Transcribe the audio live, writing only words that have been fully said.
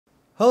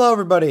Hello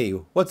everybody,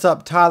 what's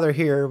up? Tyler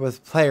here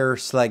with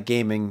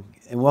PlayerSelectGaming,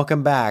 and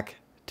welcome back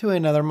to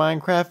another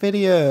Minecraft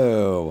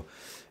video.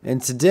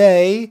 And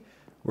today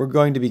we're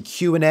going to be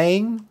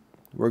Q&Aing,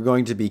 we're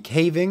going to be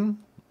caving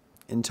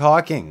and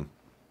talking,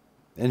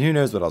 and who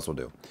knows what else we'll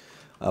do.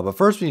 But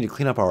first we need to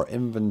clean up our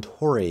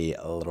inventory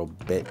a little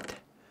bit.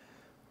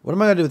 What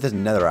am I going to do with this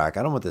netherrack?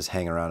 I don't want this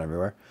hanging around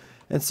everywhere.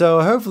 And so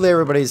hopefully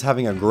everybody's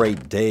having a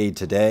great day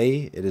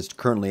today. It is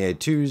currently a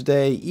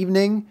Tuesday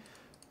evening.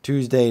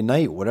 Tuesday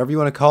night, whatever you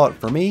want to call it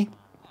for me.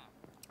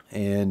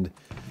 And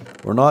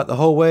we're not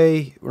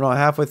halfway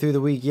through the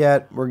week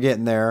yet. We're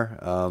getting there.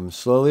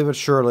 Slowly but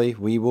surely,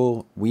 we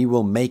will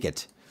make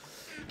it.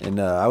 And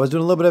I was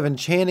doing a little bit of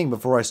enchanting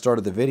before I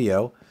started the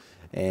video.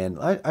 And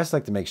I just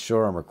like to make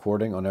sure I'm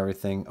recording on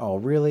everything. Oh,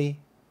 really?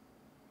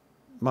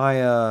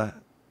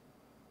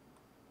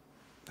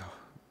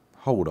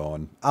 Hold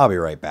on. I'll be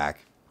right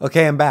back.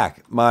 Okay, I'm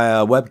back. My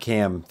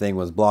webcam thing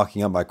was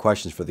blocking up my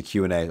questions for the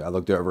Q&A. I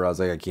looked over, I was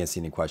like, I can't see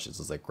any questions.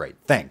 I was like, great,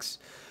 thanks.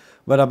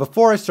 But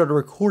before I started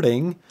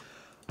recording,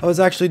 I was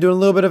actually doing a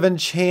little bit of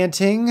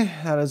enchanting.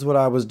 That is what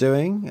I was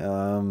doing.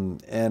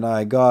 And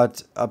I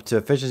got up to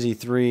efficiency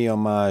 3 on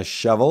my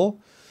shovel.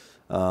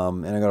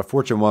 And I got a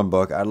Fortune 1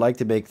 book. I'd like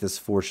to make this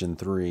Fortune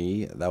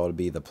 3. That would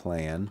be the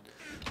plan.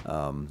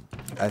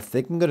 I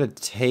think I'm going to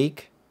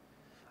take...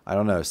 I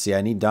don't know. See,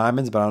 I need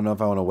diamonds, but I don't know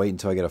if I want to wait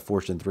until I get a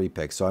Fortune 3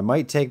 pick. So I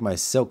might take my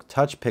Silk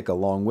Touch pick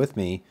along with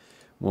me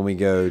when we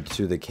go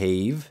to the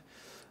cave.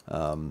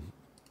 And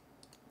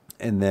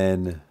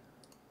then,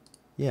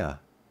 yeah.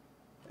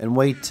 And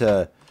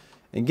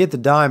and get the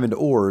diamond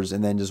ores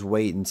and then just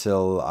wait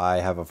until I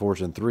have a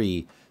Fortune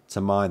 3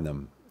 to mine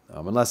them.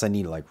 Unless I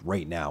need it like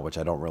right now, which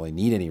I don't really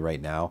need any right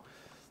now.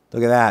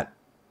 Look at that.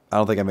 I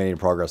don't think I made any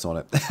progress on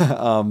it.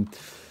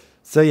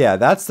 So yeah,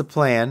 that's the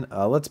plan.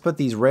 Let's put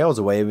these rails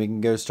away and we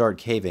can go start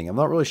caving. I'm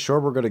not really sure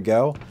where we're going to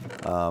go.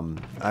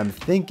 I'm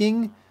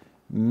thinking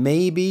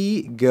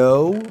maybe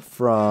go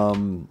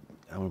from...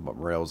 I want to put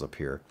rails up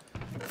here.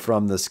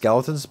 From the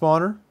skeleton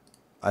spawner.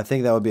 I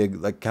think that would be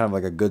kind of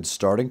like a good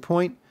starting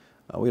point.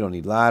 We don't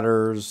need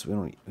ladders. We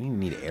don't even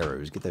need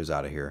arrows. Get those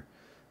out of here.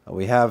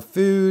 We have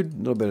food, a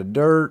little bit of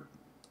dirt,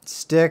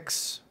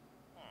 sticks,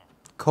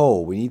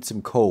 coal. We need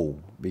some coal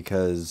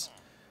because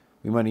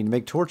we might need to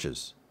make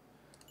torches.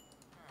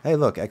 Hey,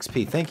 look,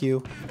 XP. Thank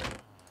you.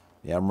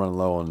 Yeah, I'm running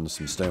low on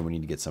some stone. We need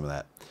to get some of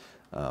that.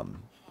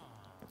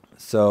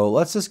 So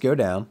let's just go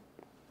down.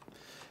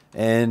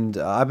 And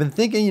I've been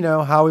thinking, you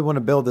know, how we want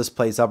to build this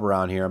place up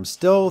around here. I'm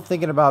still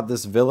thinking about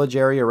this village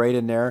area right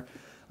in there.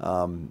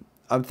 I'm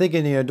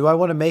thinking, you know, do I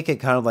want to make it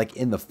kind of like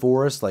in the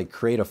forest, like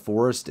create a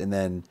forest and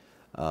then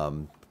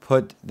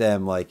put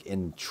them like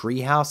in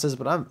tree houses?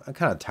 But I'm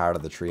kind of tired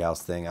of the tree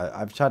house thing.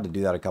 I've tried to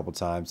do that a couple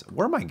times.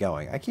 Where am I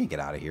going? I can't get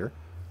out of here.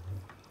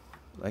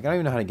 Like, I don't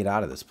even know how to get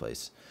out of this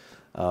place.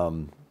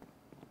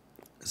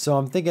 So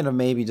I'm thinking of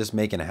maybe just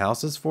making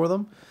houses for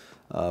them.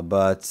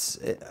 But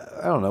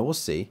I don't know. We'll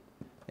see.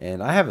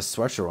 And I have a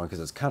sweatshirt on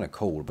because it's kind of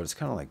cold. But it's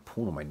kind of like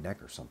pulling on my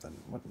neck or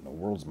something. What in the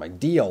world's my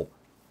deal?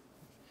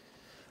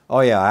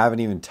 Oh, yeah. I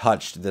haven't even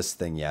touched this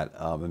thing yet.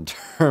 In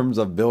terms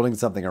of building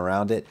something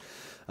around it.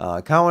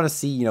 I kind of want to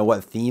see, you know,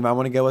 what theme I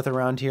want to go with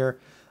around here.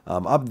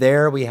 Up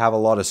there, we have a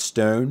lot of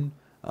stone.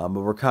 But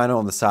we're kind of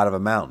on the side of a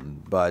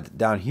mountain. But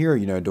down here,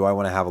 you know, do I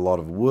want to have a lot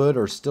of wood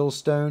or still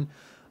stone?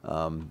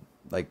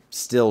 Like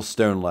still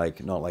stone,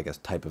 like not like a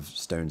type of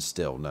stone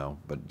still, no.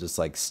 But just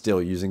like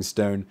still using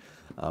stone.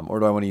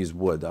 Or do I want to use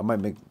wood? I might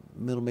make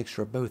a little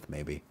mixture of both,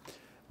 maybe.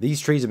 These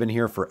trees have been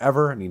here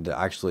forever. I need to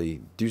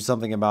actually do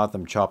something about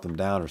them, chop them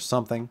down or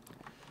something.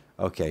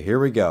 Okay, here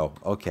we go.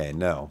 Okay,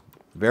 no.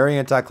 Very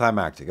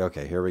anticlimactic.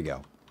 Okay, here we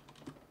go.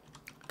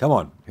 Come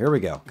on, here we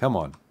go. Come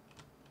on.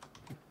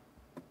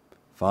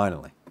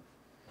 Finally.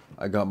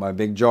 I got my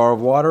big jar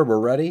of water. We're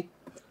ready.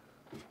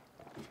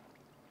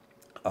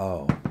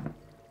 Oh.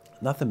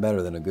 Nothing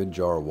better than a good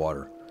jar of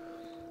water.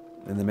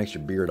 And then makes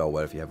your beard all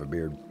wet if you have a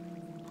beard.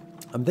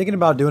 I'm thinking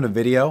about doing a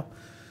video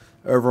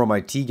over on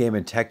my T-Game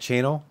and Tech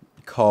channel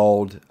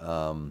called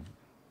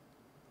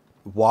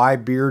Why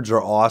Beards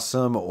Are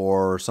Awesome,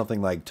 or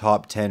something like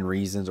Top 10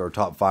 Reasons or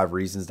Top 5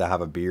 Reasons to Have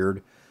a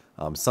Beard.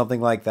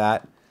 Something like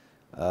that.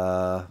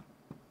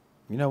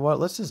 You know what?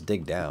 Let's just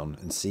dig down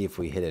and see if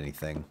we hit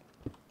anything.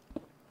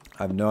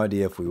 I have no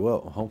idea if we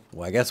will. Oh,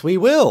 well, I guess we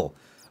will.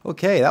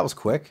 Okay, that was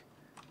quick.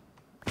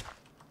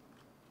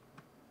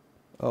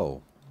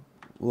 Oh,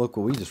 look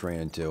what we just ran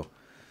into.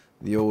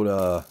 The old,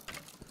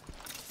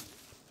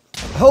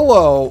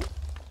 hello!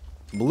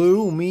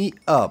 Blew me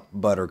up,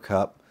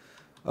 Buttercup.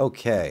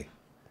 Okay.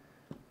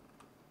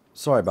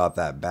 Sorry about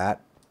that,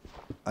 bat.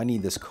 I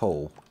need this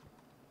coal.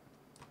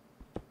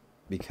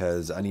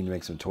 Because I need to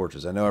make some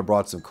torches. I know I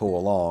brought some coal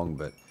along,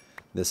 but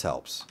this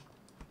helps.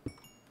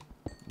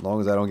 As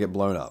long as I don't get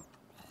blown up.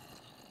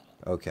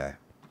 Okay.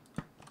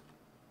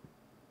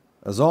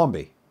 A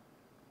zombie.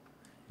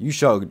 You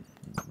shall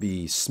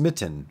be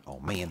smitten. Oh,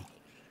 man.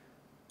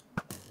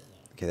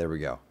 Okay, there we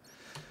go.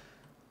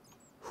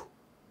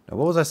 Now,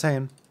 what was I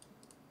saying?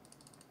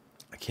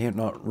 I can't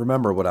not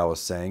remember what I was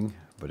saying.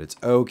 But it's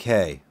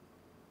okay,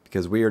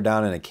 because we are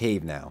down in a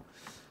cave now.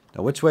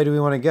 Now, which way do we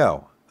want to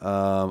go?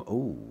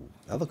 Oh,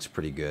 that looks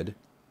pretty good.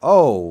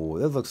 Oh,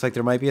 it looks like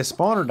there might be a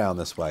spawner down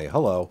this way.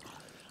 Hello.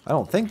 I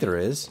don't think there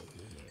is.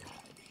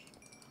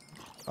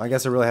 I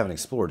guess I really haven't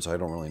explored, so I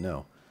don't really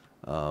know.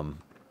 Well,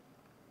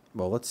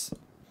 let's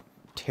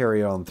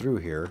tarry on through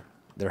here.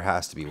 There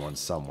has to be one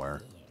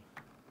somewhere.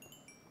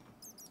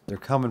 They're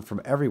coming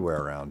from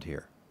everywhere around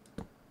here.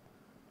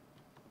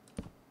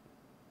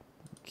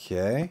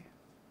 Okay.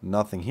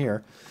 Nothing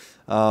here.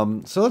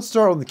 So let's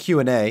start with the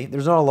Q&A.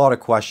 There's not a lot of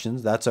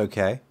questions. That's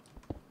okay.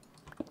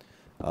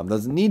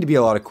 Doesn't need to be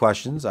a lot of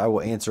questions. I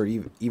will answer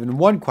even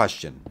one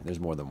question. There's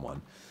more than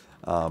one.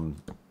 Oh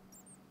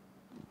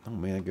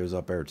man, it goes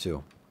up there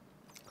too.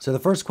 So the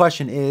first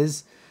question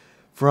is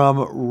from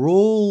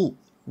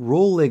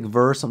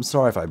Roligverse. I'm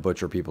sorry if I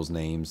butcher people's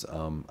names.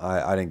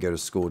 I didn't go to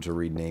school to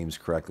read names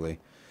correctly.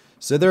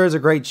 So there is a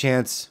great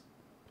chance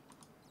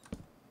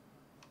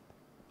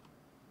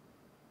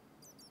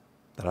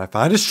that I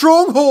find a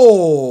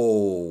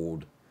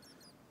stronghold.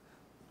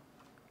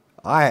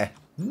 I had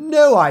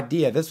no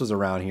idea this was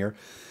around here.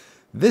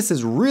 This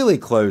is really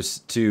close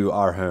to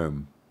our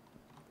home.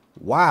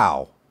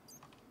 Wow.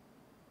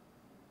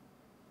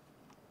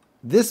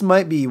 This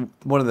might be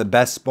one of the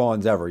best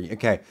spawns ever.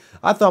 Okay,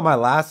 I thought my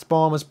last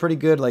spawn was pretty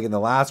good, like in the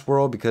last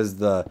world, because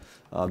the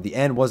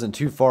end wasn't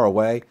too far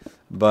away.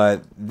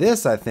 But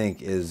this, I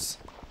think, is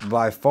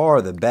by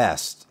far the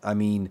best. I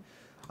mean,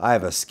 I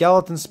have a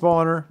skeleton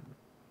spawner.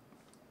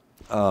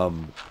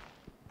 Am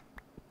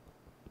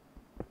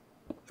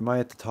I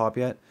at the top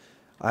yet?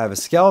 I have a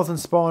skeleton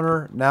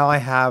spawner. Now I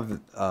have,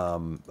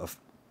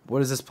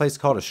 what is this place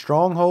called? A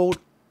stronghold?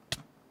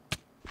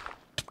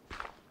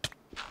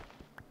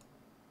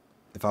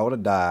 If I would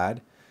have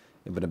died,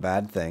 it would have been a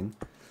bad thing.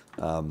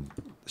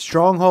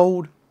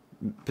 Stronghold.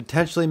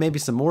 Potentially maybe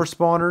some more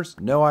spawners.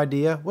 No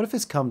idea. What if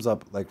this comes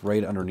up like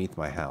right underneath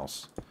my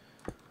house?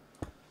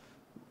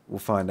 We'll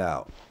find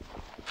out.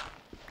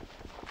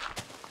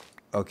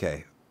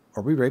 Okay.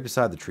 Are we right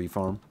beside the tree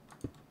farm?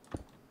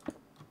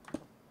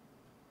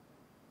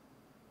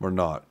 We're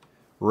not.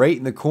 Right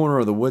in the corner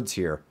of the woods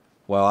here.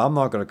 Well, I'm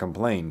not going to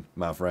complain,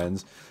 my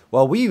friends.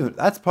 Well,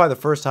 that's probably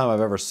the first time I've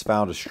ever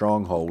found a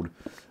stronghold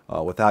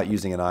without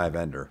using an Eye of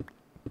Ender.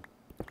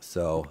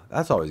 So,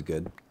 that's always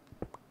good.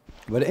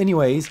 But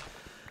anyways,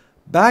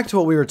 back to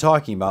what we were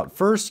talking about.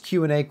 First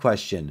Q&A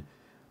question.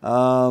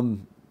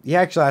 He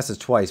actually asked us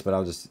twice, but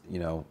I'll just,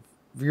 for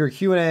your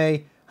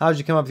Q&A, how did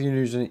you come up with your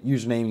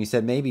username? You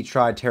said maybe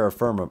try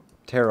Terraform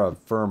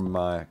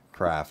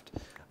Minecraft.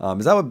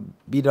 Is that what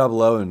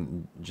BOO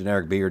and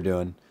Generic B are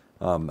doing?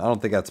 I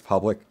don't think that's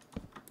public,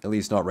 at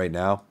least not right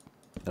now.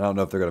 I don't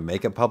know if they're going to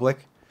make it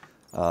public.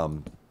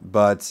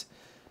 But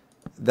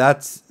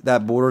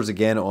that borders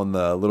again on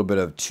the little bit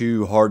of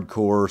too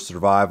hardcore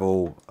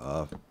survival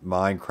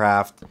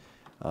Minecraft.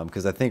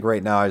 Because I think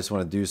right now I just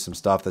want to do some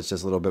stuff that's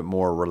just a little bit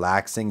more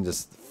relaxing,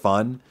 just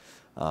fun.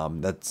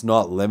 That's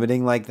not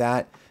limiting like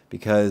that.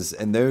 Because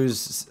in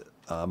those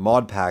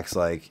mod packs,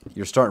 like,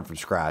 you're starting from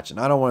scratch. And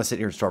I don't want to sit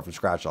here and start from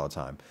scratch all the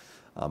time.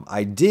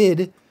 I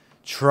did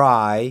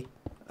try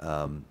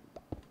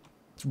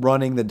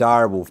running the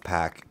Direwolf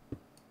pack,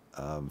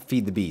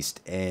 Feed the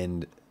Beast,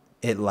 and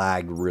it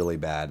lagged really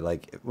bad.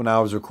 Like, when I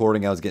was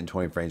recording, I was getting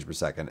 20 frames per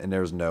second, and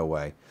there's no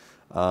way.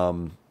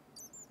 Do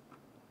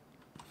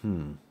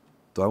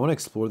I want to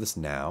explore this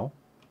now?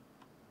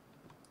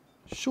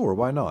 Sure,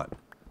 why not?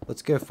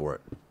 Let's go for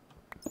it.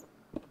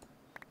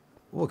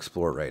 We'll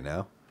explore it right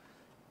now.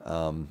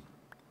 It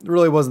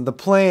really wasn't the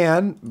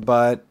plan,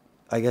 but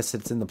I guess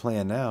it's in the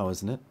plan now,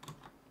 isn't it?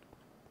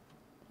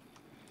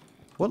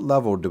 What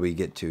level do we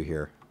get to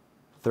here?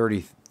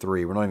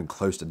 33. We're not even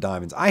close to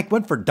diamonds. I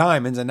went for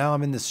diamonds, and now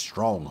I'm in this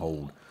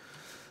stronghold.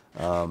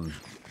 But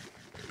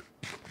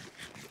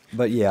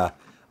yeah,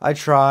 I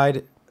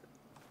tried.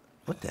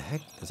 What the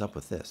heck is up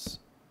with this?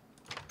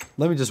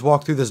 Let me just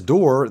walk through this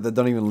door that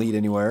don't even lead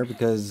anywhere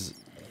because,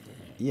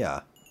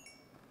 yeah.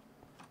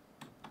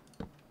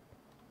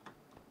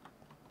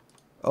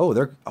 Oh,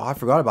 I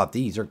forgot about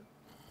these. There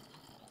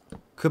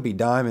could be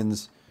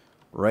diamonds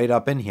right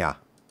up in here,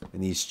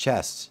 in these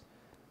chests.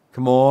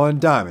 Come on,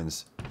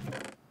 diamonds.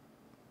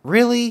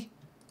 Really?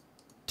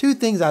 2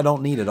 things I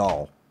don't need at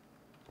all.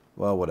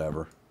 Well,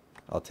 whatever.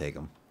 I'll take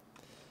them.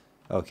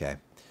 Okay.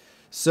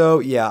 So,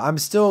 yeah, I'm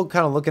still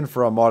kind of looking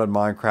for a modded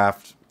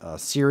Minecraft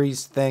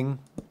series thing.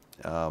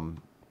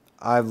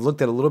 I've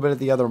looked at a little bit of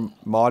the other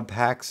mod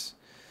packs,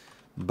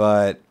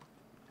 but,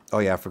 oh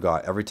yeah, I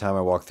forgot. Every time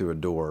I walk through a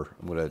door,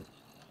 I'm going to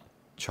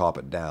chop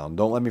it down.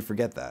 Don't let me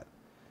forget that.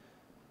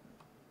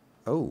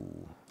 Oh.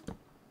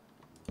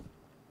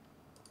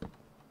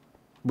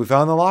 We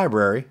found the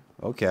library.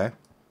 Okay.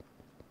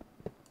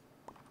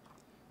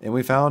 And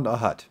we found a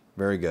hut.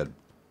 Very good.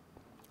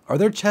 Are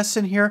there chests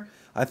in here?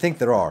 I think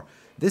there are.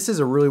 This is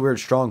a really weird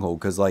stronghold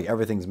because, like,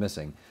 everything's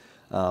missing.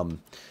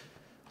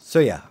 So,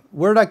 yeah.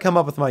 Where did I come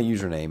up with my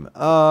username?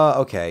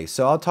 Okay.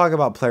 So, I'll talk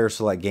about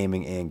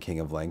PlayerSelectGaming and King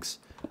of Links.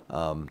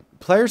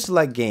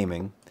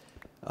 PlayerSelectGaming,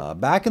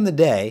 back in the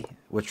day,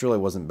 which really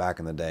wasn't back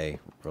in the day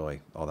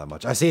really all that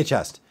much. I see a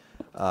chest.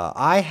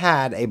 I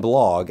had a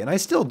blog, and I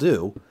still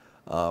do.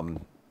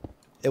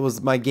 It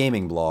was my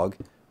gaming blog,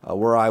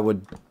 where I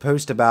would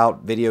post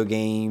about video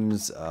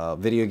games,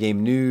 video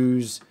game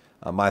news,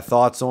 my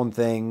thoughts on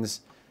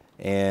things,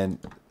 and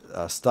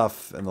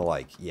stuff and the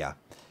like. Yeah.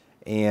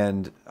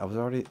 And I was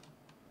already...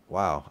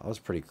 Wow, I was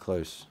pretty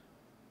close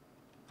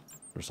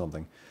or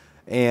something.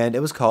 And it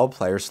was called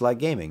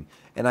PlayerSelectGaming.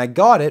 And I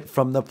got it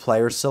from the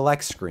Player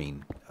Select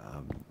screen.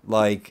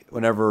 Like,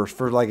 whenever,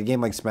 for like a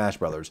game like Smash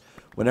Brothers,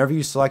 whenever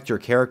you select your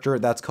character,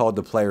 that's called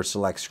the Player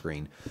Select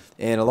screen.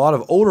 In a lot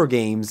of older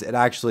games, it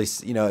actually,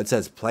 you know, it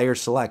says Player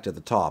Select at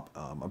the top.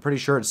 I'm pretty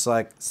sure it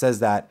says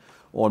that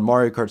on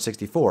Mario Kart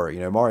 64. You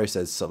know, Mario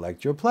says,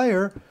 select your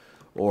player,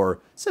 or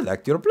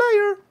select your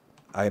player.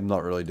 I'm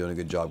not really doing a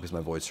good job because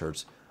my voice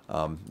hurts.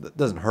 It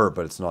doesn't hurt,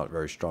 but it's not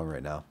very strong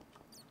right now.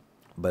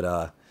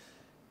 But,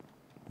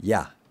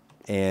 yeah.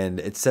 And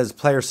it says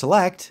Player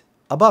Select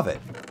above it.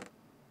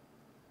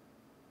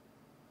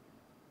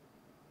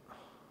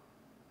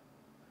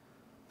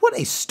 What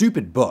a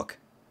stupid book.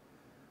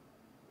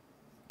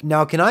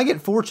 Now, can I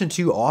get Fortune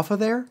 2 off of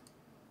there?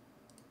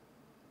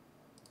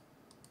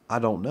 I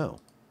don't know.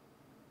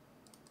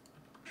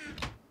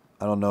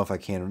 I don't know if I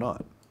can or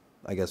not.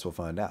 I guess we'll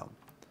find out.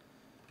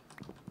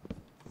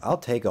 I'll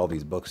take all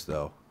these books,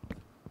 though.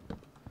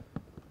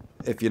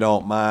 If you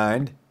don't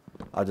mind.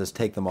 I'll just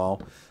take them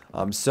all.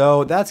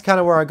 So that's kind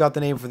of where I got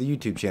the name for the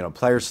YouTube channel,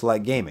 Player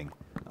Select Gaming.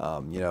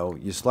 You know,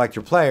 you select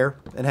your player,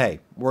 and hey,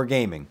 we're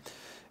gaming.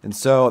 And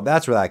so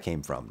that's where that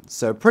came from.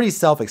 So pretty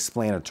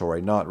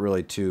self-explanatory, not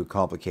really too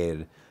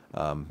complicated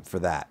for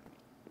that.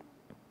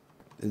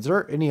 Is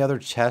there any other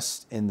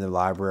chests in the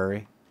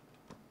library?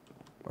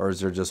 Or is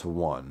there just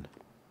one?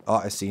 Oh,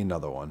 I see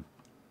another one.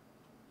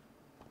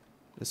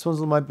 This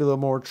one might be a little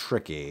more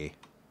tricky.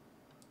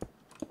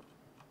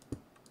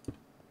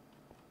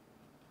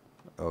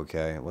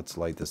 Okay, let's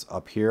light this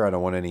up here. I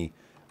don't want any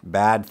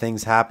bad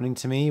things happening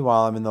to me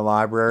while I'm in the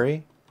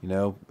library. You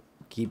know,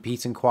 keep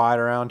peace and quiet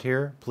around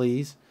here,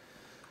 please.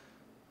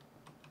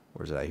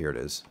 Where's it at? Here it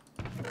is.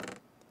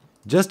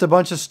 Just a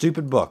bunch of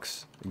stupid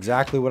books.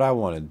 Exactly what I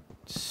wanted.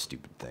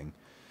 Stupid thing.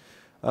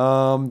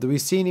 Do we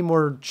see any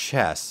more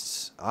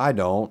chests? I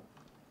don't.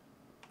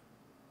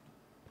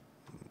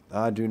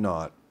 I do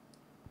not.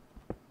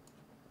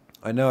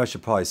 I know I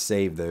should probably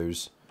save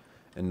those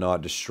and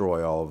not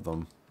destroy all of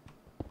them.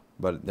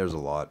 But there's a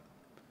lot.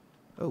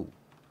 Oh.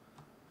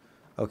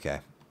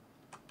 Okay.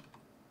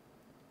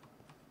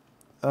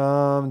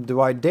 Do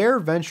I dare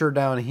venture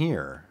down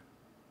here?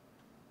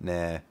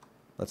 Nah,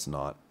 let's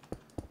not.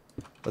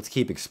 Let's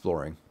keep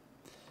exploring.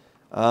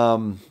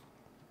 So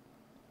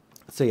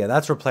yeah,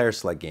 that's where Player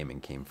Select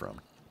Gaming came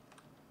from.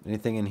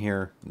 Anything in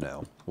here?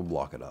 No. We'll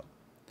block it up.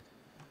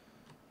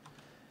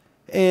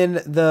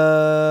 And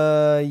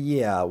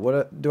yeah,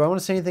 do I want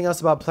to say anything else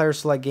about Player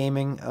Select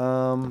Gaming?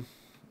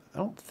 I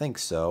don't think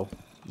so.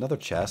 Another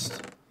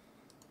chest.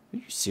 Are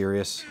you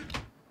serious?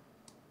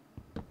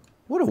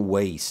 What a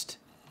waste.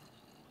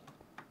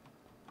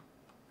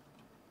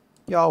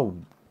 Y'all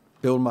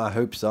build my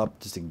hopes up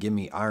just to give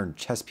me iron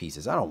chest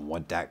pieces. I don't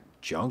want that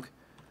junk.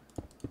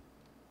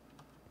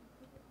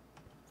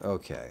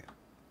 Okay.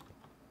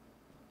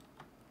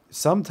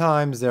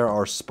 Sometimes there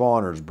are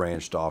spawners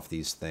branched off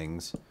these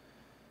things.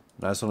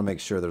 And I just want to make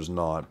sure there's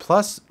not.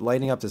 Plus,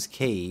 lighting up this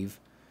cave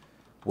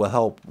will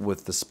help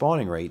with the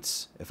spawning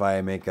rates. If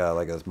I make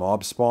like a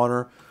mob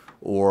spawner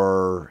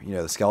or, you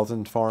know, the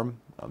skeleton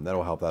farm,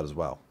 that'll help out as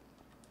well.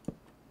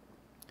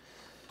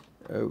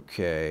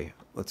 Okay,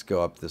 let's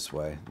go up this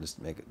way.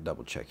 Just make a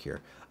double check here.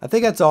 I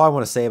think that's all I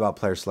want to say about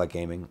Player Select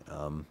Gaming.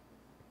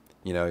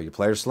 You know, your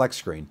player select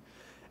screen.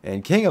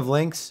 And King of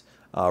Links,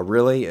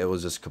 really, it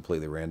was just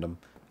completely random.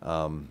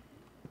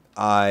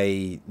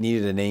 I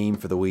needed a name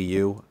for the Wii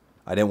U.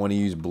 I didn't want to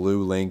use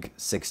Blue Link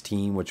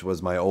 16, which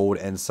was my old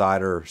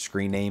Insider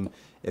screen name.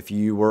 If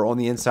you were on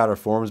the Insider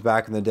forums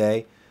back in the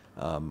day,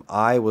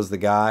 I was the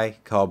guy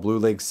called Blue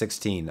Link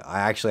 16. I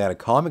actually had a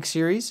comic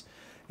series,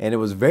 and it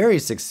was very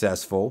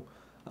successful.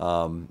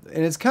 And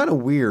it's kind of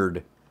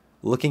weird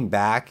looking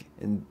back,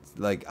 and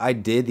like I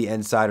did the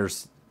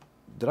Insiders.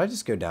 Did I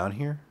just go down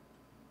here?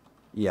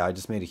 Yeah, I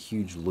just made a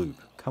huge loop.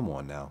 Come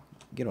on now.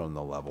 Get on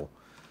the level.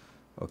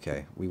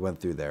 Okay, we went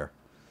through there.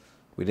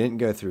 We didn't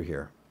go through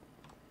here.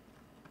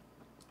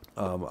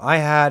 I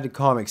had a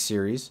comic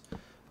series.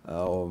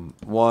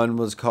 One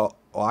was called...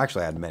 Well,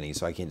 actually I had many,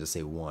 so I can't just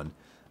say one.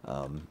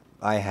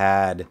 I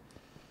had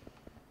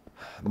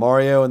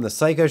Mario and the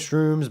Psycho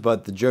Shrooms,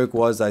 but the joke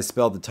was I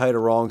spelled the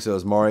title wrong, so it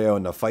was Mario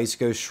and the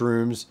Fisco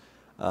Shrooms.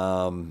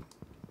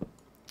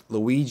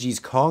 Luigi's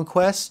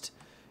Conquest.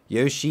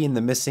 Yoshi and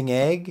the Missing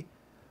Egg.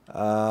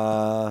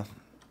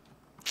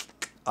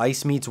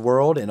 Ice Meets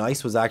World, and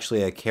Ice was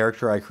actually a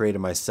character I created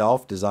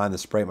myself, designed the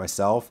sprite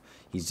myself.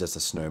 He's just a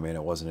snowman.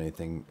 It wasn't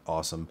anything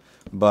awesome.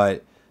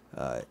 But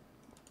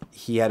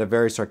he had a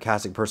very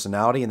sarcastic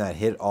personality, and that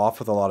hit off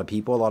with a lot of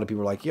people. A lot of people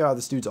were like, yeah,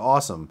 this dude's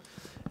awesome.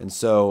 And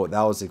so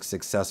that was a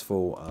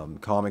successful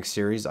comic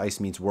series, Ice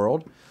Meets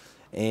World.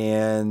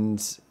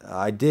 And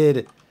I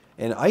did,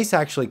 and ice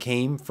actually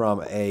came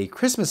from a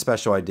Christmas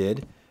special I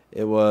did.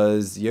 It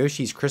was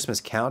Yoshi's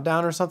Christmas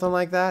Countdown or something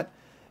like that.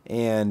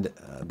 And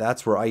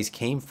that's where ice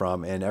came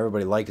from, and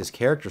everybody liked his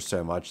character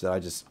so much that I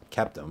just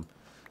kept him.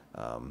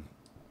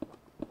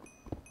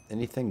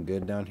 Anything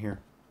good down here?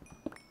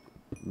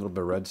 A little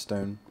bit of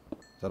redstone.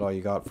 Is that all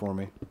you got for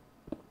me?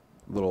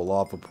 A little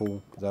lava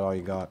pool. Is that all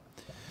you got?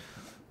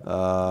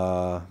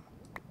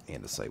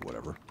 Andesite,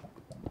 whatever.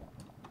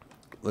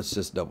 Let's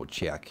just double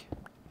check.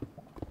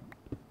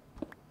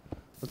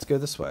 Let's go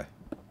this way.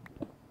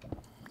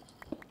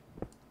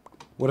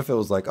 What if it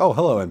was like, oh,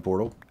 hello, end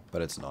portal,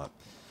 but it's not.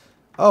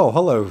 Oh,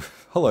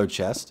 hello,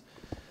 chest.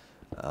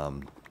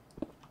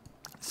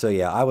 So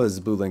yeah, I was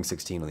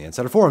BlueLink16 on the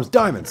Insider Forums.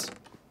 Diamonds!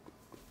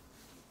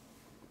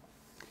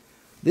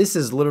 This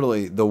is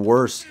literally the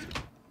worst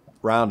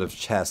round of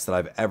chests that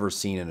I've ever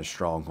seen in a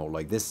stronghold.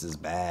 Like, this is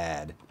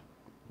bad.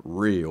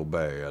 Real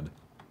bad.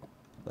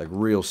 Like,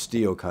 real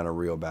steel kind of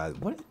real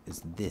bad. What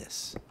is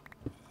this?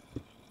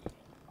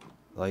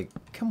 Like,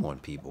 come on,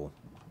 people.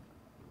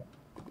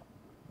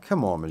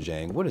 Come on,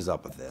 Majang. What is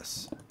up with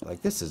this?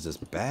 Like, this is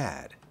just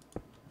bad.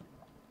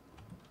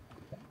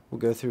 We'll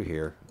go through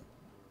here.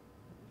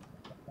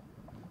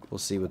 We'll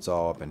see what's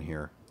all up in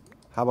here.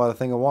 How about a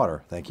thing of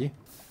water? Thank you.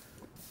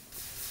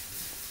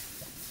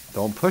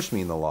 Don't push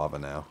me in the lava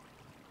now.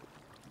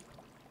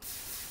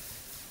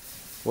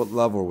 What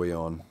level are we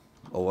on?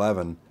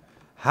 11.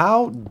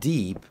 How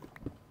deep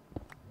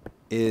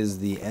is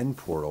the end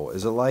portal?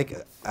 Is it like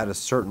at a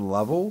certain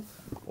level,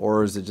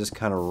 or is it just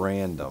kind of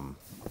random?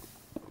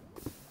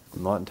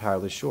 I'm not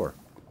entirely sure.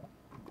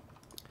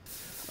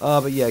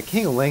 But yeah,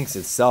 King of Links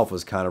itself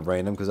was kind of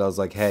random because I was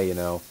like, hey, you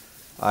know,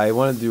 I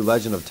wanted to do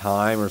Legend of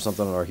Time or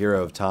something, or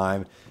Hero of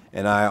Time,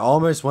 and I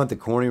almost went the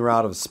corny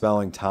route of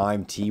spelling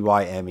time,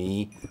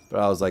 T-Y-M-E, but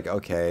I was like,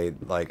 okay,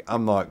 like,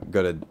 I'm not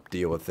going to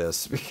deal with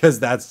this because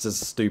that's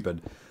just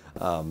stupid.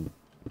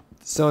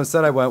 So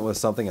instead I went with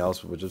something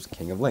else, which is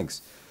King of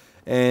Links.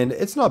 And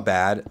it's not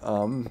bad.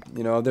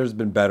 You know, there's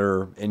been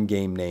better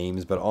in-game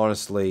names, but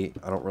honestly,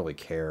 I don't really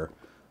care.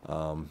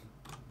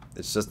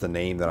 It's just the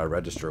name that I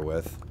register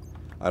with.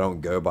 I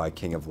don't go by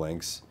King of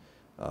Links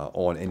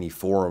on any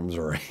forums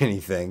or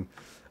anything,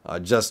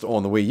 just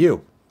on the Wii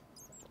U.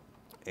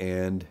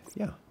 And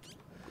yeah,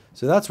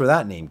 so that's where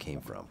that name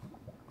came from.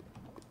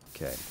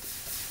 Okay,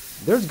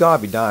 there's gotta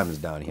be diamonds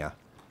down here.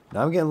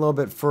 Now I'm getting a little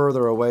bit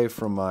further away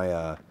from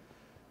my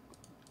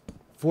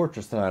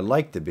fortress than I'd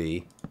like to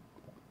be,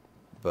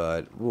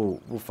 but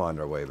we'll find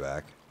our way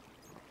back.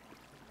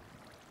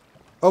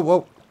 Oh,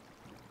 whoa!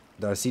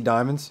 Did I see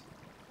diamonds?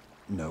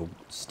 No,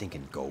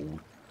 stinking gold.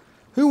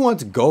 Who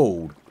wants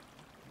gold?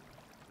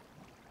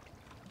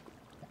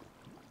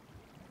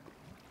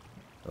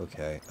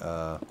 Okay,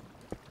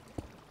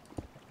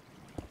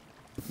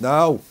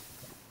 no!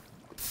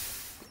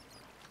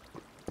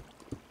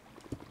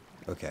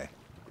 Okay.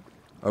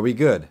 Are we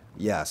good?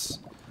 Yes.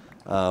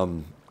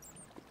 So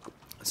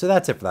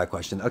that's it for that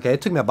question. Okay,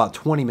 it took me about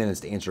 20 minutes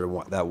to answer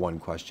that one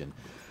question.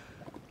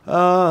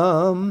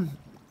 I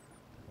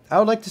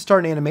would like to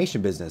start an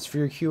animation business for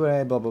your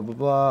QA, blah, blah, blah,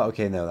 blah.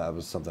 Okay, no, that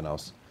was something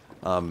else.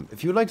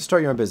 If you would like to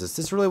start your own business,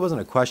 this really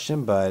wasn't a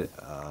question, but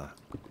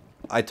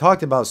I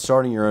talked about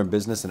starting your own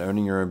business and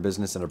owning your own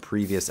business in a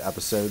previous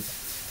episode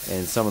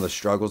and some of the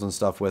struggles and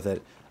stuff with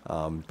it.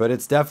 But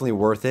it's definitely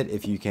worth it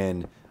if you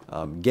can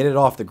get it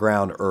off the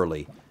ground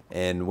early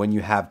and when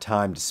you have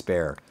time to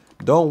spare.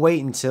 Don't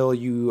wait until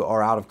you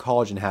are out of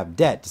college and have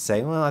debt to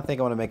say, well, I think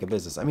I want to make a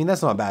business. I mean,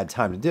 that's not a bad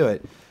time to do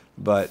it,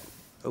 but,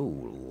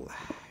 oh,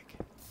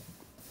 lag.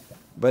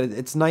 But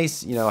it's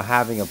nice, you know,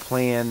 having a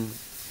plan,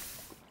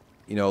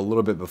 you know, a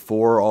little bit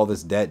before all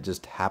this debt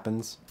just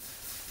happens.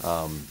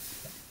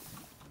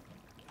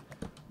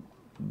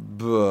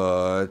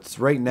 But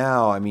right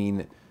now, I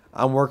mean,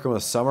 I'm working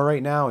with Summer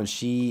right now, and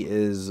she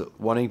is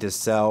wanting to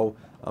sell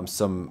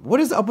some... What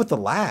is up with the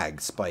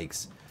lag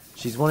spikes?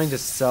 She's wanting to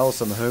sell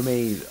some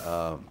homemade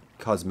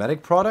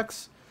cosmetic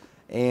products,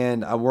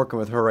 and I'm working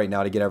with her right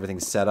now to get everything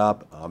set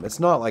up. It's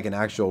not like an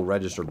actual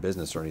registered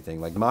business or anything.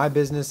 Like, my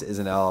business is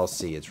an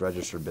LLC. It's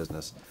registered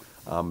business.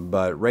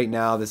 But right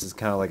now, this is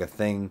kind of like a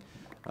thing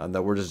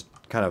that we're just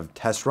kind of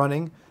test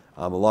running.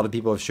 A lot of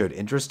people have showed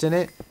interest in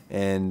it,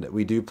 and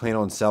we do plan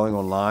on selling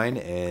online,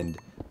 and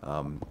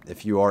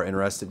if you are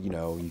interested, you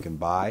know, you can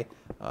buy.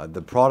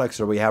 The products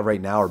that we have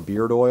right now are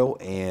beard oil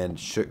and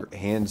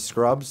hand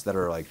scrubs that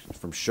are like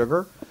from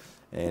sugar,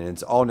 and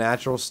it's all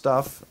natural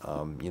stuff.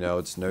 You know,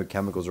 it's no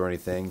chemicals or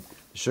anything.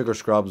 The sugar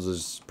scrubs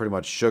is pretty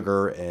much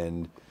sugar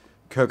and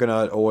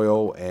coconut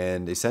oil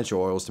and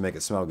essential oils to make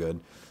it smell good.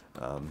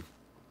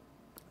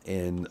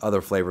 And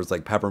other flavors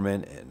like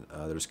peppermint, and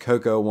there's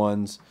cocoa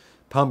ones,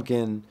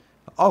 pumpkin,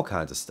 all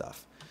kinds of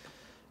stuff.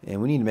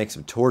 And we need to make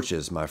some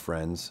torches, my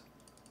friends.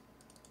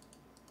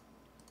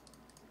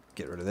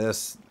 Get rid of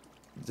this.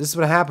 This is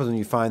what happens when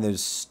you find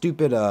those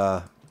stupid,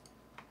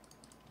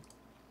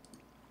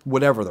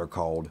 whatever they're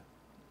called.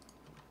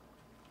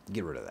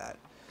 Get rid of that.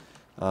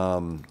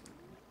 Oh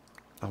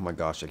my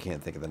gosh, I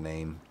can't think of the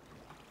name.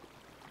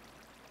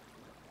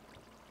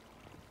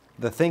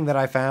 the thing that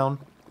I found.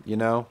 You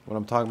know what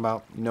I'm talking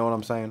about? You know what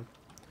I'm saying?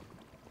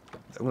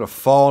 I'm going to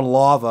fall in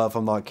lava if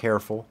I'm not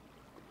careful.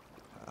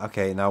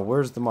 Okay, now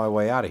where's my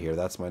way out of here?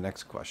 That's my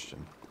next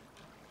question.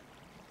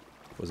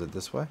 Was it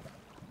this way?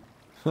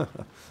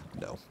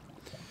 No.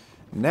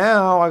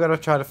 Now I got to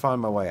try to find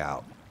my way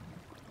out.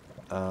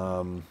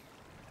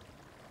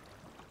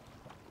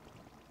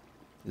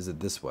 Is it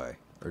this way?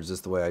 Or is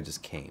this the way I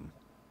just came?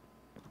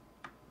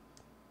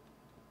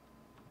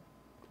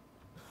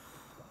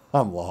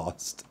 I'm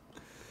lost.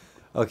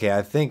 Okay,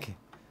 I think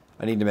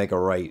I need to make a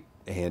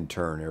right-hand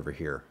turn over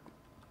here.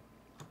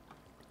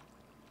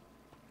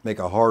 Make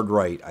a hard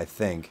right, I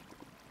think.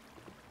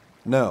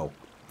 No,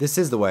 this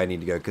is the way I need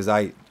to go because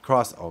I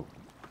crossed. Oh,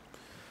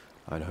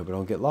 I hope I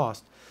don't get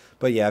lost.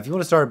 But yeah, if you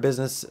want to start a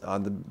business,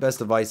 the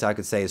best advice I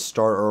could say is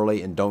start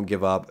early and don't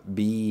give up.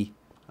 Be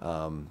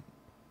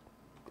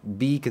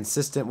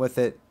consistent with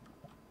it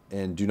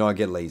and do not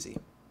get lazy,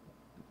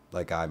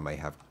 like I might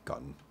have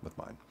gotten with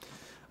mine.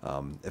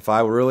 If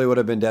I really would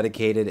have been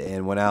dedicated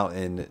and went out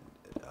and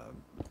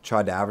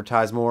tried to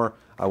advertise more,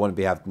 I wouldn't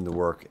be having to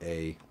work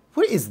a...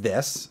 What is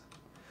this?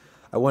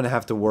 I wouldn't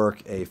have to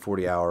work a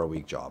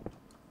 40-hour-a-week job.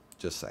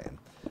 Just saying.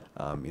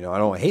 You know, I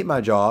don't hate my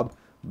job,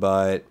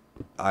 but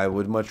I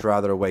would much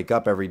rather wake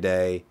up every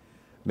day,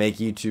 make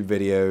YouTube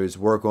videos,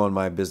 work on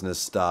my business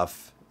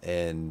stuff,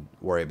 and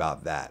worry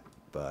about that.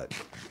 But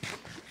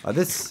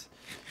this...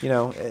 You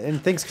know,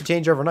 and things could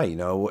change overnight. You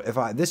know, if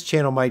this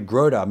channel might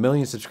grow to 1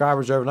 million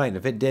subscribers overnight, and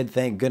if it did,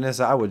 thank goodness,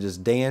 I would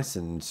just dance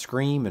and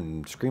scream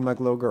like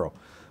a little girl.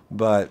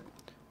 But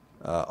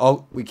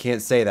oh, we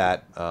can't say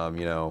that.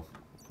 You know,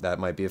 that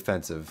might be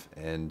offensive.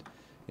 And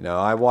you know,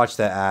 I watched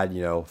that ad.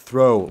 You know,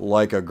 throw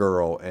like a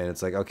girl, and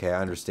it's like, okay,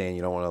 I understand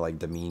you don't want to like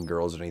demean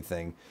girls or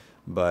anything,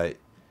 but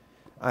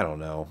I don't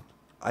know.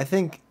 I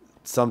think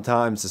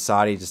sometimes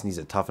society just needs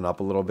to toughen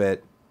up a little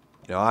bit.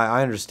 You know,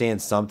 I understand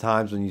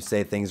sometimes when you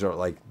say things are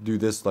like, do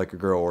this like a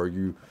girl, or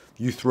you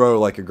throw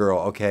like a girl.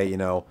 Okay, you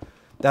know,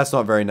 that's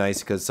not very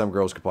nice because some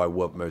girls could probably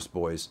whoop most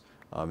boys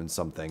in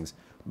some things.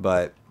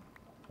 But,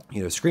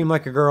 you know, scream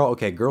like a girl.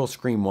 Okay, girls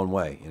scream one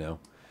way, you know.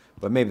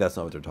 But maybe that's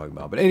not what they're talking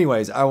about. But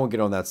anyways, I won't get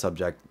on that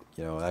subject.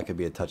 You know, that could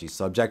be a touchy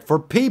subject for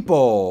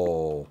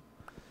people.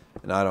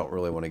 And I don't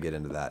really want to get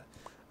into that.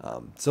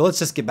 So let's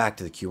just get back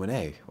to the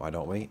Q&A. Why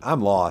don't we?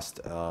 I'm lost.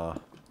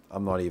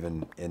 I'm not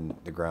even in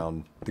the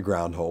ground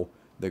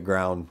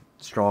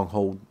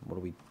stronghold. What are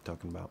we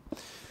talking about?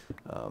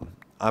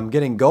 I'm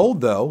getting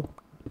gold though.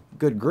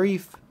 Good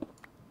grief.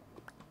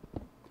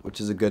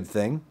 Which is a good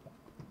thing.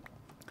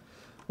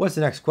 What's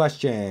the next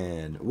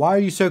question? Why are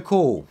you so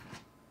cool?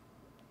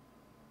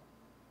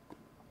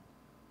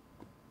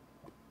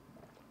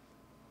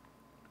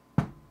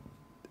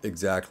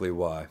 Exactly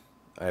why.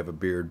 I have a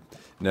beard.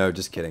 No,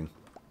 just kidding.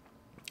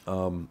 I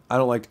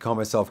don't like to call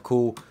myself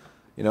cool.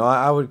 You know,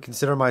 I would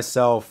consider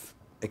myself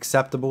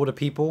acceptable to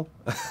people.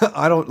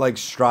 I don't like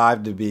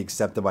strive to be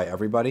accepted by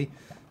everybody.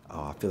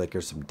 Oh, I feel like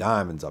there's some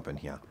diamonds up in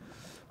here.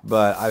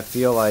 But I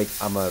feel like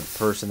I'm a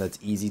person that's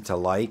easy to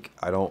like.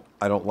 I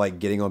don't like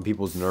getting on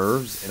people's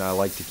nerves, and I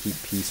like to keep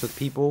peace with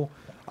people.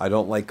 I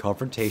don't like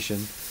confrontation.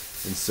 And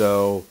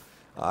so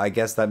I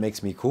guess that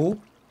makes me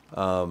cool.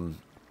 And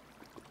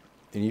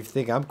if you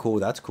think I'm cool,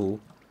 that's cool.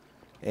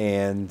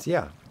 And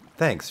yeah,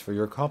 thanks for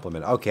your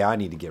compliment. Okay, I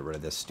need to get rid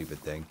of this stupid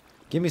thing.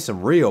 Give me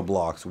some real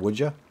blocks, would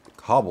ya?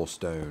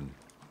 Cobblestone.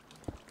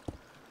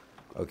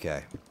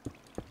 Okay.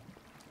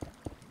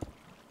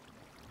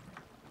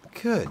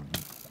 Good.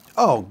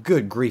 Oh,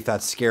 good grief,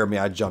 that scared me.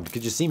 I jumped.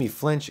 Could you see me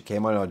flinch? Okay, I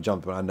might not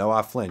jump, but I know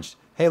I flinched.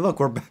 Hey, look,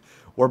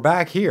 we're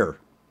back here.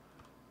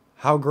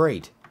 How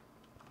great.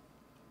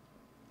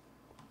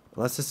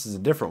 Unless this is a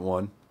different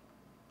one.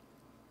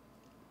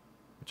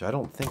 Which I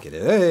don't think it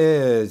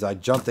is. I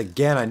jumped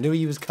again. I knew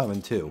he was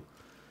coming too.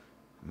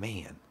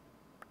 Man.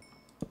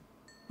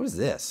 What is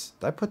this?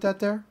 Did I put that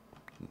there?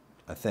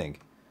 I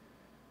think.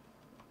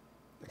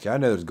 Okay, I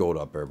know there's gold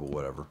up there, but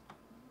whatever.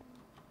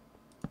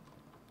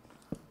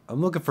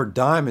 I'm looking for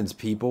diamonds,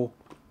 people.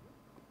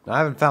 I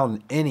haven't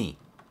found any.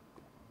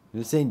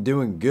 This ain't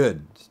doing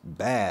good. It's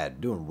bad.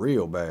 Doing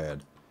real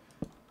bad.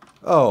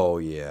 Oh,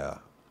 yeah.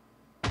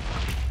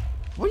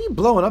 What are you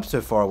blowing up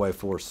so far away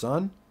for,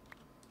 son?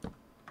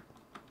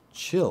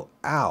 Chill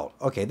out.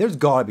 Okay, there's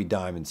gotta be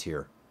diamonds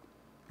here.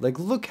 Like,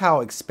 look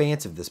how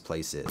expansive this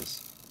place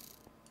is.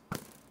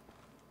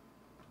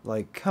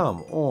 Like,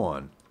 come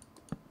on.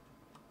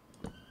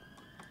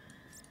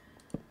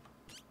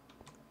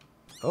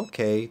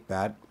 Okay,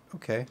 bad.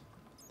 Okay.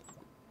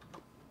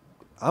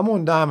 I'm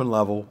on diamond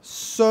level.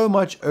 So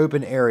much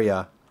open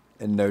area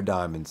and no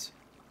diamonds.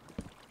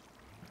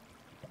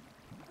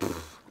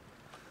 Pfft.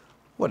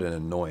 What an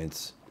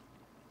annoyance.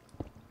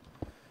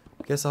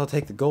 Guess I'll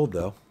take the gold,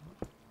 though.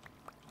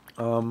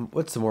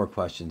 What's some more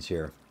questions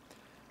here?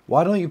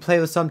 Why don't you play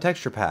with some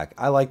texture pack?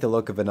 I like the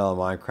look of vanilla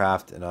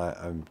Minecraft, and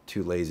I'm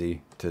too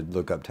lazy to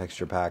look up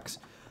texture packs.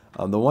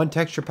 The one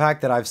texture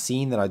pack that I've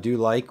seen that I do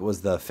like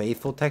was the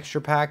Faithful texture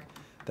pack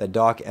that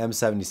Doc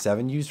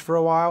M77 used for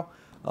a while,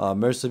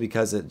 mostly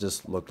because it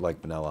just looked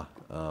like vanilla.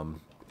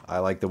 I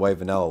like the way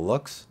vanilla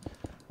looks.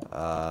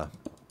 I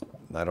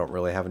don't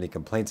really have any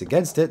complaints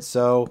against it,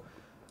 so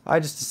I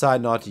just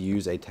decided not to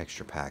use a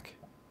texture pack.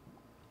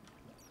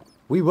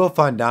 We will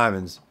find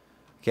diamonds.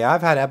 Okay,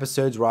 I've had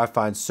episodes where I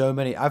find so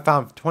many. I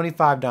found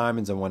 25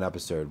 diamonds in one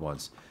episode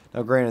once.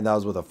 Now, granted, that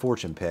was with a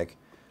fortune pick,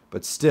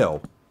 but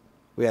still,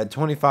 we had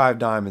 25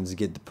 diamonds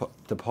get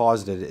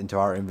deposited into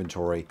our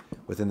inventory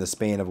within the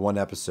span of one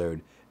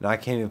episode, and I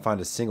can't even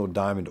find a single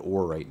diamond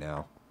ore right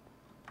now.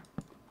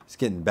 It's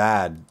getting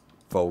bad,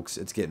 folks.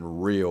 It's getting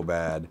real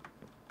bad.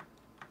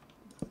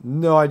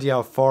 No idea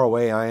how far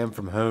away I am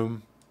from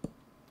home.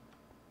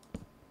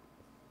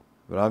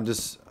 But I'm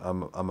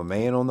a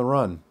man on the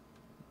run.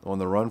 On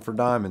the run for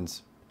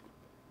diamonds.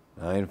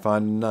 I ain't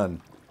finding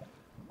none.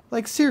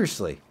 Like,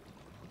 seriously.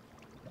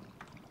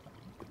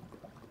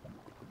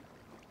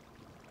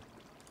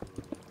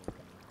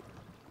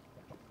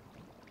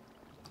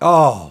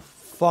 Oh,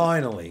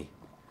 finally.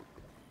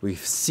 We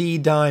see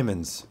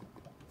diamonds.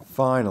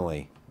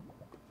 Finally.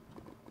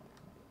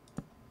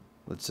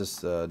 Let's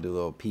just do a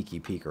little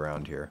peeky peek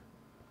around here.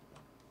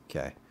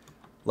 Okay.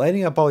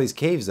 Lighting up all these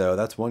caves, though,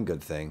 that's one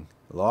good thing.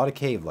 A lot of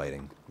cave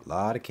lighting. A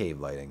lot of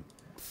cave lighting.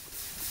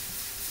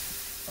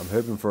 I'm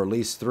hoping for at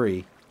least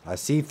 3. I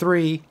see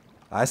 3.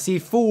 I see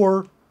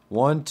 4.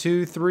 1,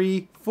 2,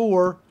 3,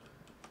 4.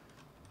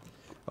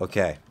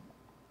 Okay.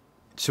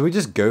 Should we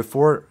just go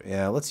for it?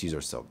 Yeah, let's use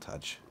our silk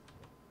touch.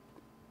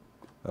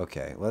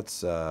 Okay,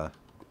 let's, we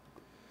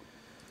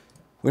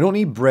don't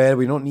need bread.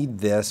 We don't need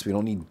this. We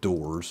don't need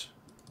doors.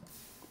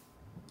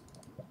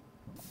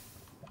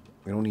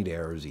 We don't need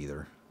arrows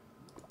either.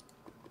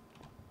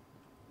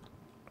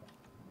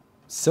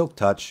 Silk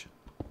touch.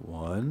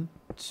 1,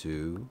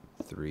 2,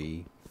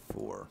 3,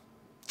 4.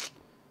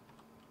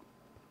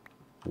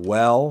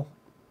 Well,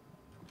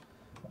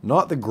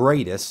 not the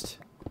greatest,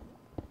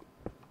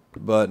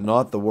 but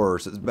not the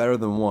worst. It's better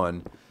than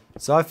 1.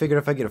 So I figured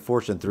if I get a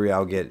fortune 3,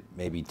 I'll get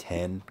maybe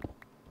 10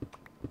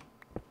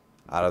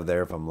 out of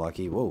there if I'm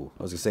lucky. Whoa,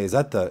 I was gonna say, is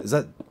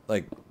that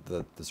like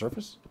the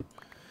surface?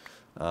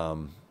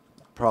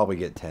 Probably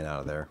get 10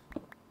 out of there.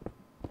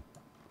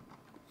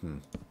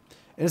 And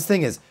this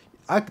thing is,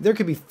 there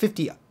could be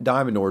 50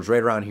 diamond ores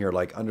right around here,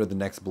 like under the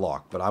next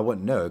block, but I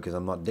wouldn't know because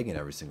I'm not digging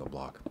every single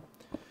block.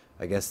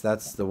 I guess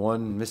that's the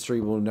one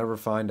mystery we'll never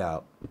find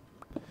out.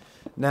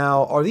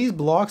 Now, are these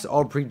blocks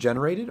all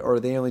pre-generated, or are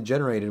they only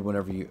generated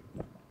whenever you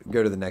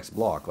go to the next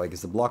block? Like,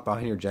 is the block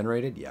behind here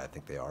generated? Yeah, I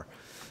think they are.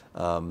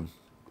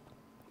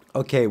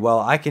 Okay, well,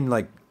 I can,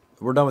 like,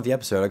 we're done with the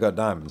episode. I got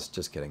diamonds.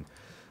 Just kidding.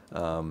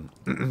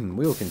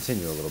 We will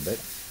continue a little bit.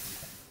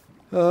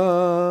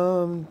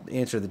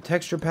 Answer the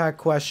texture pack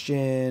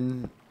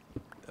question.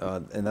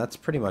 And that's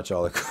pretty much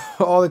all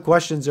all the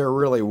questions there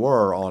really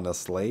were,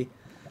 honestly.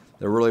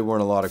 There really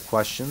weren't a lot of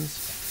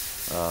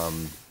questions.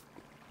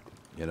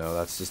 You know,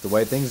 that's just the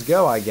way things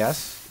go, I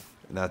guess.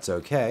 And that's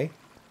okay.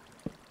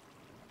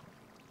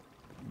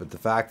 But the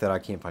fact that I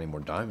can't find any more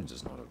diamonds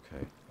is not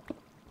okay.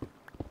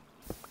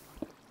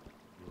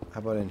 How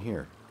about in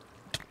here?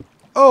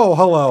 Oh,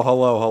 hello,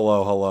 hello,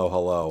 hello, hello,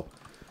 hello.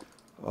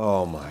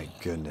 Oh my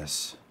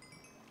goodness.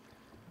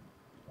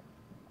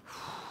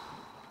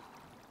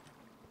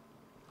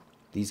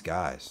 These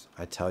guys,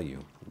 I tell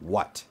you,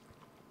 what?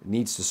 It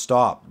needs to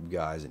stop, you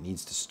guys. It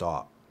needs to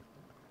stop.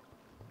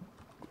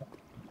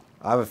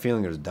 I have a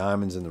feeling there's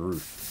diamonds in the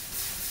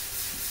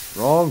roof.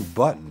 Wrong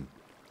button.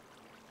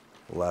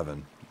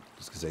 11.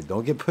 Just gonna say,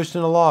 don't get pushed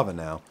into lava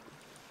now.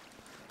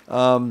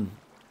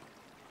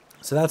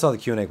 So that's all the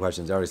Q&A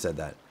questions. I already said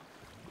that.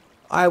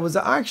 I was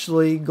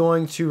actually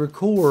going to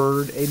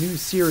record a new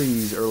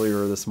series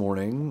earlier this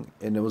morning,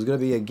 and it was going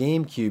to be a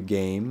GameCube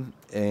game,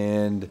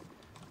 and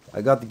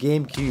I got the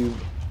GameCube.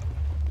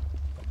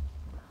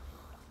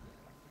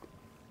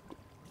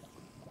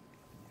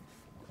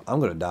 I'm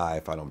going to die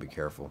if I don't be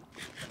careful.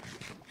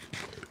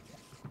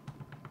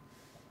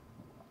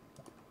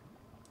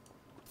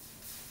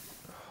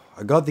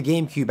 I got the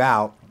GameCube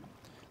out.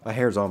 My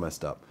hair's all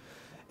messed up.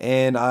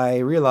 And I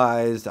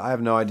realized I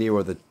have no idea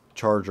where the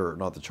charger,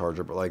 not the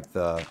charger, but like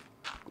the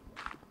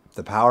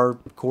power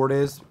cord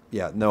is.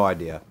 Yeah, no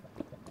idea.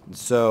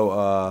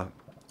 So,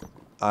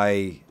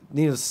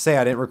 needless to say,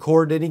 I didn't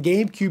record any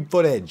GameCube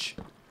footage.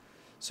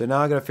 So now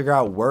I got to figure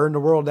out where in the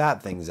world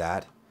that thing's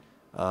at.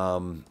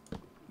 The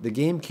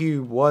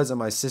GameCube was in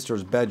my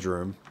sister's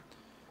bedroom.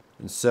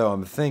 And so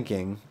I'm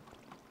thinking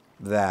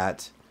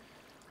that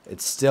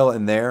it's still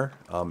in there,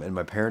 in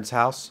my parents'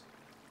 house.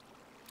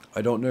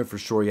 I don't know for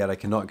sure yet. I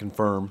cannot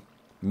confirm.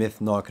 Myth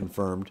not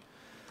confirmed.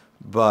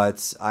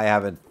 But I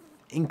have an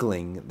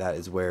inkling that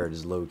is where it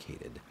is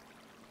located.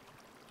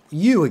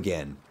 You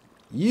again.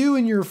 You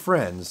and your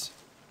friends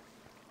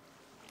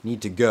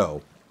need to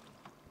go.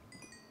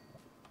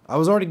 I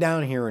was already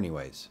down here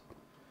anyways.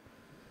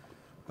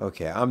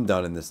 Okay, I'm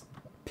done in this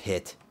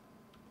pit.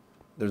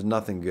 There's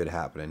nothing good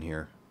happening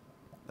here.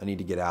 I need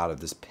to get out of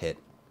this pit.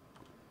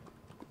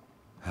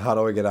 How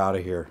do I get out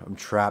of here? I'm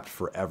trapped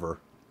forever.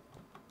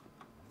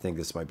 I think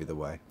this might be the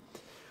way.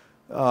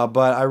 But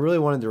I really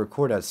wanted to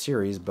record that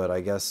series, but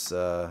I guess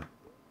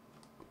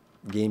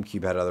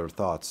GameCube had other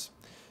thoughts.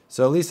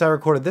 So at least I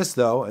recorded this,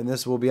 though, and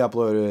this will be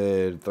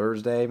uploaded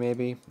Thursday,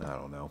 maybe? I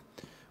don't know.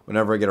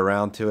 Whenever I get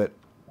around to it.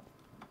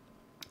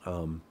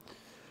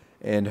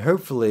 And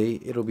hopefully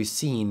it'll be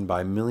seen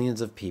by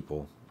millions of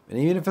people. And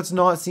even if it's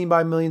not seen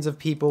by millions of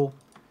people,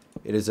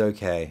 it is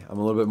okay. I'm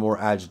a little bit more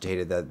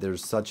agitated that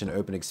there's such an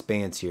open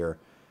expanse here.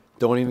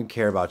 Don't even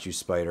care about you,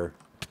 Spider.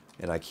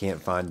 And I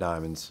can't find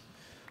diamonds.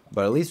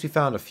 But at least we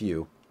found a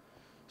few.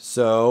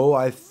 So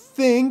I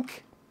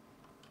think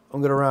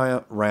I'm going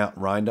to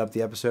rind up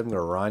the episode. I'm going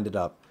to rind it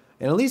up.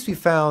 And at least we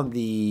found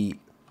the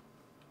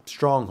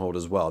stronghold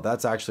as well.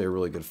 That's actually a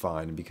really good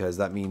find because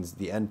that means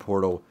the end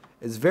portal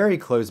is very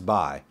close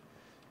by.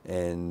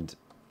 And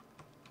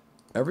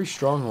every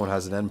stronghold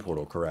has an end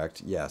portal,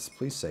 correct? Yes,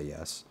 please say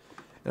yes.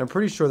 And I'm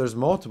pretty sure there's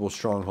multiple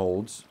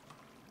strongholds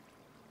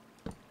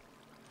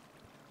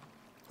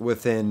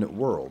within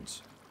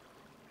worlds.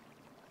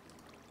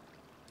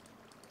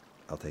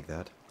 I'll take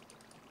that.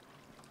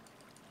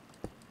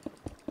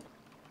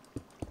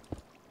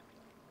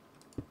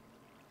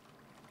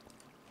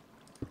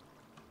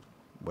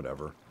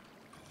 Whatever.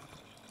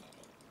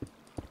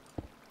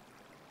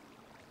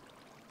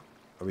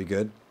 Are we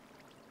good?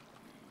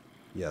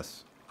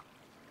 Yes.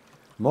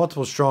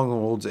 Multiple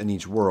strongholds in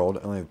each world.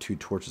 I only have 2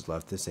 torches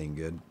left. This ain't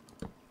good.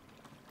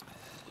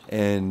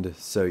 And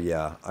so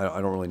yeah,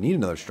 I don't really need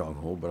another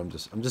stronghold, but I'm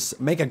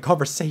just making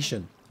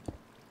conversation.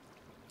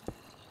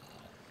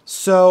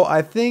 So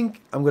I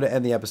think I'm going to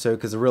end the episode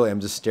because really I'm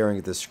just staring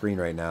at this screen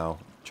right now,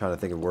 trying to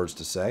think of words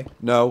to say.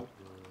 No,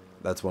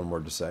 that's one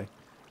word to say.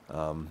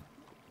 And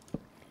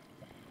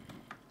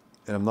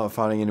I'm not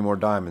finding any more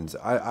diamonds.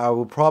 I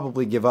will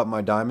probably give up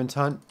my diamond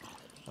hunt.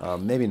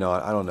 Maybe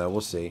not. I don't know.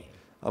 We'll see.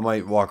 I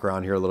might walk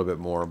around here a little bit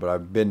more, but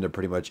I've been to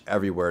pretty much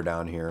everywhere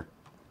down here.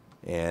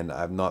 And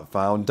I've not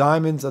found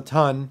diamonds a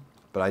ton,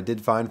 but I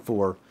did find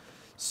 4.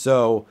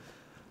 So,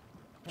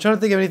 I'm trying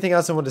to think of anything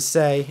else I want to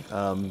say.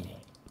 And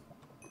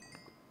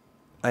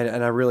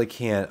I really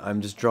can't.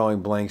 I'm just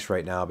drawing blanks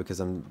right now because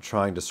I'm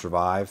trying to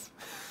survive.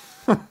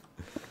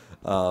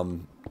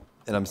 And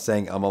I'm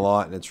saying a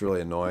lot, and it's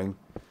really annoying.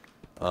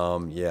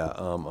 You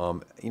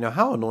know,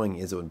 how annoying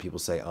is it when people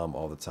say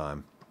all the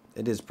time?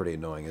 It is pretty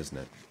annoying, isn't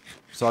it?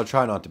 So I'll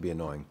try not to be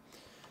annoying.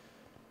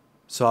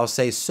 So I'll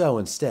say so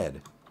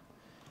instead.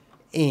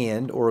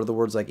 And, or the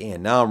words like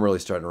and. Now I'm really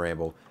starting to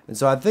ramble. And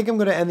so I think I'm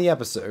going to end the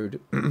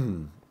episode.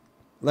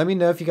 Let me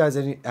know if you guys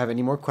have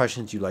any more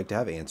questions you'd like to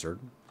have answered.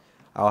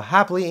 I'll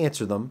happily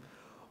answer them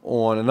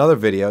on another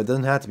video. It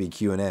doesn't have to be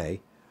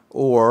Q&A.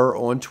 Or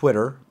on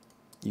Twitter.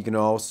 You can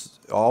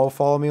all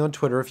follow me on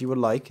Twitter if you would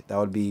like. That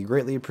would be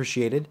greatly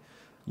appreciated.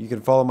 You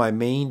can follow my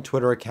main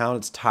Twitter account.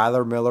 It's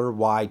Tyler Miller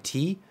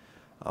YT.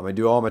 I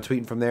do all my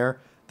tweeting from there.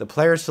 The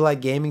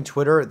PlayerSelectGaming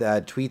Twitter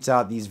that tweets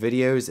out these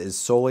videos is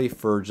solely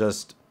for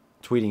just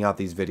tweeting out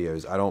these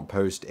videos. I don't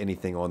post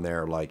anything on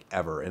there like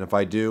ever. And if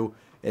I do,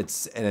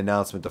 it's an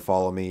announcement to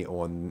follow me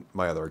on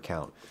my other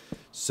account.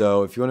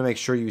 So if you want to make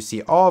sure you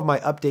see all of my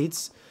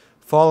updates,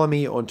 follow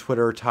me on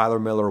Twitter, Tyler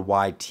Miller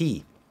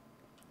YT.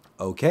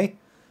 Okay,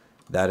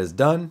 that is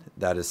done.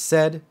 That is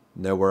said.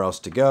 Nowhere else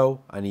to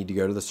go. I need to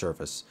go to the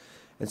surface.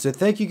 And so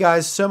thank you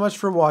guys so much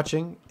for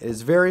watching. It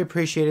is very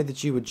appreciated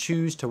that you would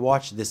choose to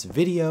watch this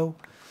video.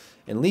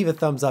 And leave a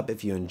thumbs up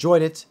if you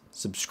enjoyed it.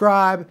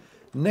 Subscribe.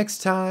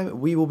 Next time,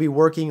 we will be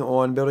working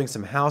on building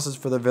some houses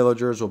for the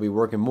villagers. We'll be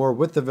working more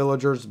with the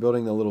villagers,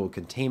 building the little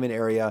containment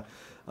area.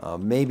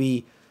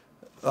 Maybe...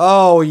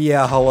 Oh,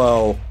 yeah,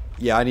 hello.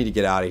 Yeah, I need to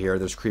get out of here.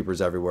 There's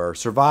creepers everywhere.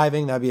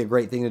 Surviving, that'd be a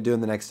great thing to do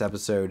in the next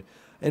episode.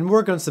 And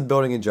work on some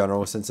building in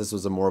general, since this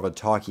was a more of a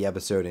talky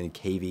episode and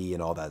cavey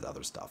and all that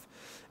other stuff.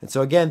 And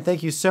so again,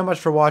 thank you so much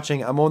for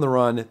watching. I'm on the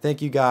run.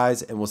 Thank you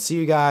guys, and we'll see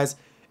you guys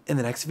in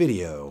the next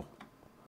video.